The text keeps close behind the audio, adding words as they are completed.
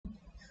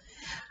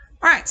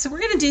All right, so we're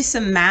going to do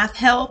some math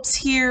helps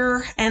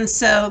here. And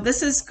so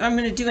I'm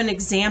going to do an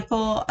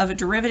example of a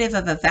derivative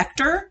of a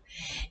vector.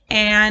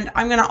 And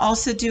I'm going to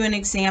also do an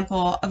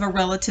example of a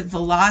relative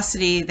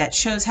velocity that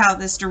shows how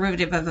this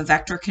derivative of a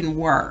vector can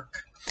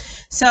work.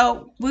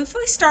 So if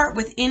we start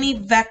with any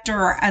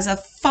vector as a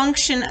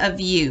function of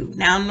u,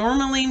 now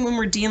normally when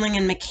we're dealing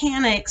in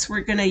mechanics,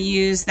 we're going to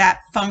use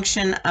that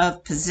function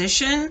of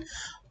position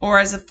or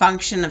as a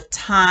function of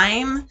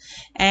time.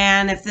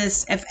 And if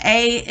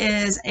A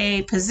is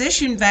a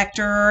position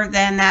vector,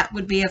 then that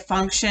would be a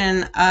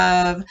function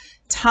of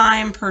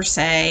time per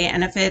se.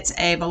 And if it's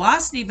a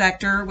velocity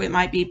vector, it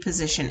might be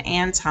position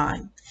and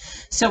time.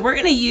 So we're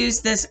going to use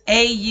this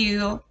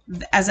AU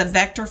as a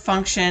vector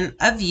function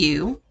of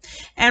u.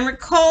 And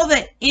recall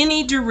that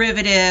any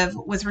derivative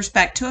with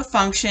respect to a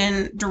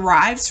function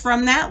derives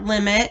from that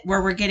limit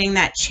where we're getting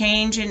that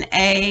change in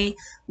A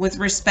with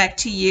respect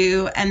to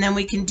u, and then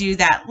we can do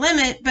that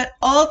limit. But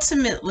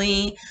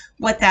ultimately,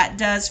 what that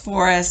does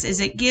for us is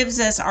it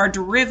gives us our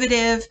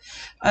derivative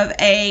of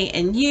A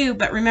and u.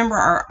 But remember,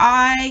 our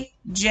I,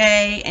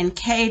 J, and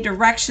K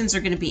directions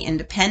are going to be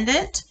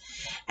independent.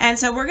 And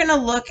so we're going to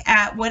look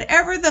at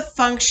whatever the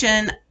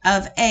function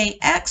of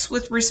AX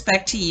with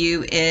respect to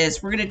u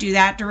is. We're going to do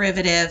that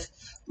derivative.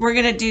 We're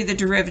going to do the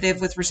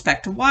derivative with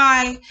respect to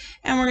y,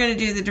 and we're going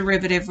to do the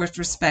derivative with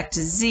respect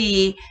to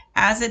z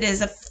as it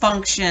is a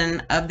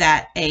function of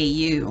that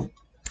AU.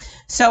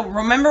 So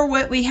remember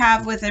what we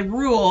have with a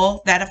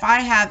rule, that if I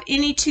have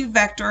any two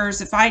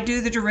vectors, if I do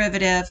the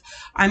derivative,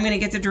 I'm going to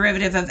get the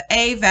derivative of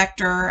A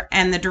vector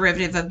and the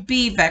derivative of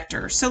B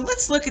vector. So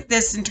let's look at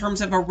this in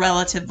terms of a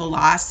relative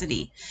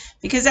velocity,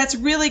 because that's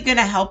really going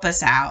to help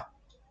us out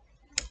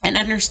and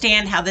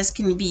understand how this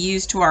can be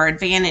used to our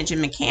advantage in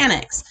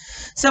mechanics.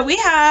 So we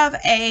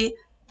have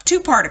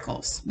two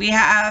particles. We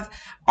have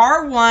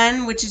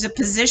R1, which is a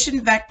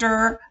position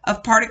vector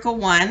of particle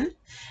 1,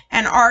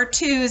 and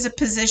R2 is a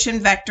position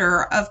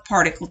vector of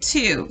particle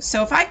 2.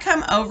 So if I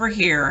come over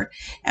here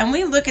and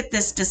we look at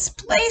this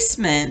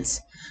displacement,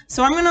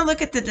 so I'm going to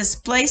look at the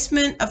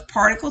displacement of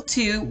particle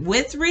 2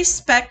 with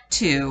respect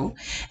to,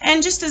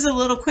 and just as a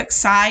little quick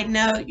side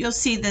note, you'll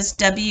see this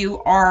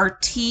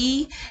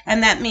WRT,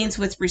 and that means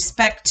with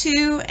respect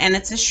to, and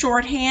it's a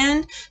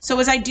shorthand.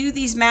 So as I do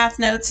these math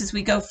notes as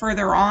we go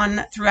further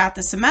on throughout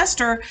the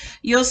semester,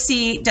 you'll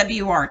see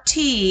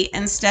WRT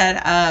instead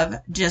of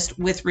just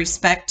with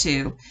respect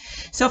to.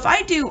 So if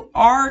I do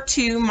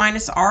R2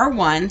 minus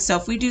R1, so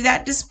if we do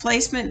that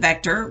displacement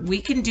vector,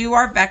 we can do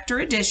our vector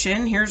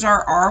addition. Here's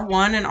our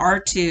R1 and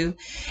R2,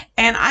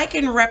 and I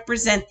can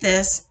represent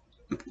this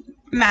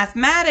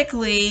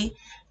mathematically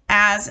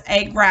as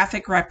a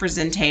graphic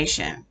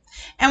representation.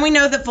 And we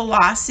know that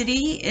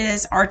velocity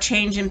is our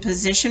change in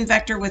position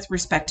vector with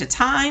respect to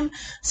time.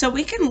 So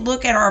we can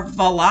look at our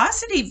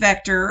velocity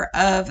vector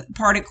of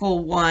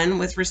particle 1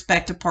 with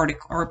respect to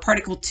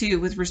particle 2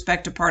 with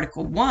respect to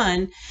particle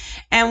 1.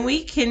 And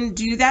we can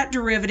do that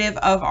derivative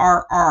of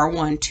our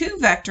R12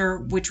 vector,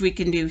 which we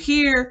can do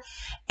here.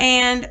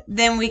 And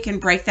then we can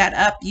break that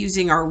up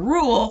using our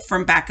rule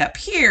from back up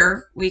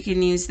here. We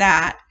can use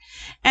that.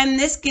 And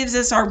this gives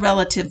us our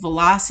relative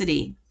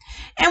velocity.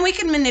 And we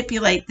can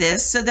manipulate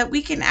this so that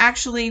we can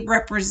actually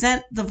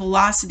represent the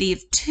velocity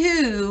of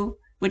 2,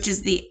 which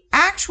is the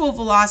actual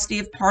velocity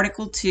of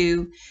particle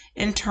 2,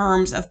 in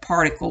terms of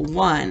particle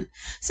 1.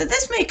 So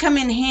this may come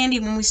in handy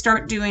when we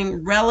start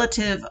doing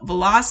relative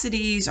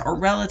velocities or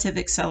relative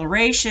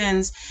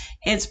accelerations.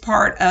 It's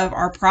part of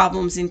our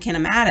problems in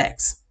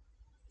kinematics.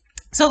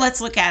 So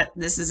let's look at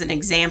this as an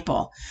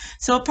example.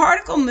 So a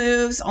particle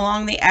moves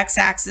along the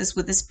x-axis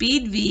with a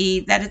speed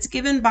v that its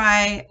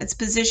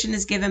position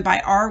is given by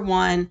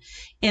r1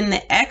 in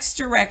the x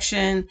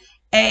direction,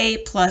 a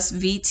plus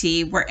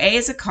vt, where a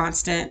is a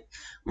constant.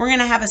 We're going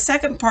to have a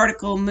second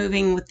particle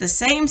moving with the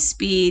same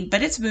speed,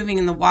 but it's moving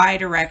in the y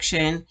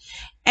direction.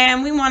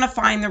 And we want to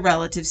find the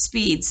relative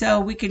speed.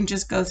 So we can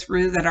just go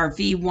through that our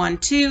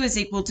v12 is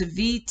equal to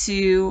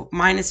v2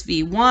 minus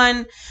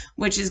v1,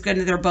 which is good.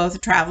 They're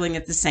both traveling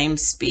at the same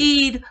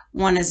speed.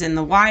 One is in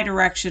the y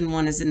direction,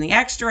 one is in the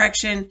x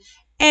direction.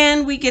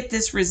 And we get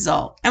this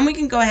result. And we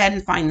can go ahead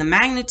and find the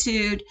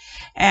magnitude,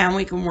 and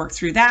we can work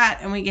through that,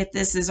 and we get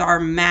this as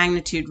our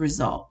magnitude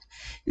result.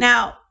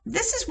 Now,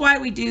 this is why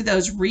we do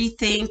those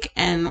rethink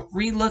and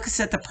relooks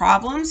at the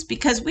problems,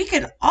 because we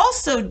can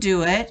also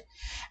do it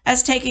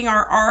as taking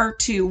our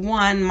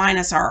R21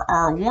 minus our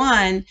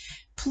R1,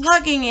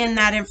 plugging in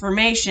that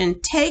information,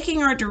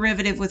 taking our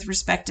derivative with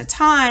respect to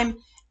time,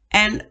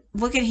 and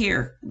look at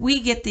here, we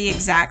get the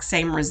exact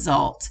same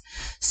result.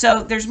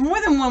 So there's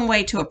more than one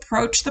way to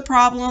approach the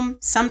problem.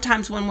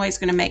 Sometimes one way is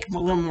going to make a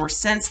little more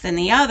sense than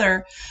the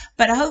other,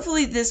 but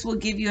hopefully this will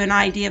give you an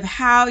idea of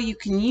how you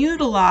can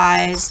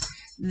utilize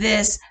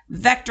this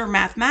vector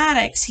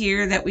mathematics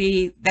here that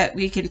we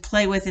can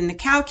play with in the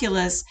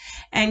calculus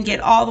and get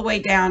all the way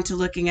down to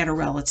looking at a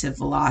relative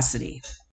velocity.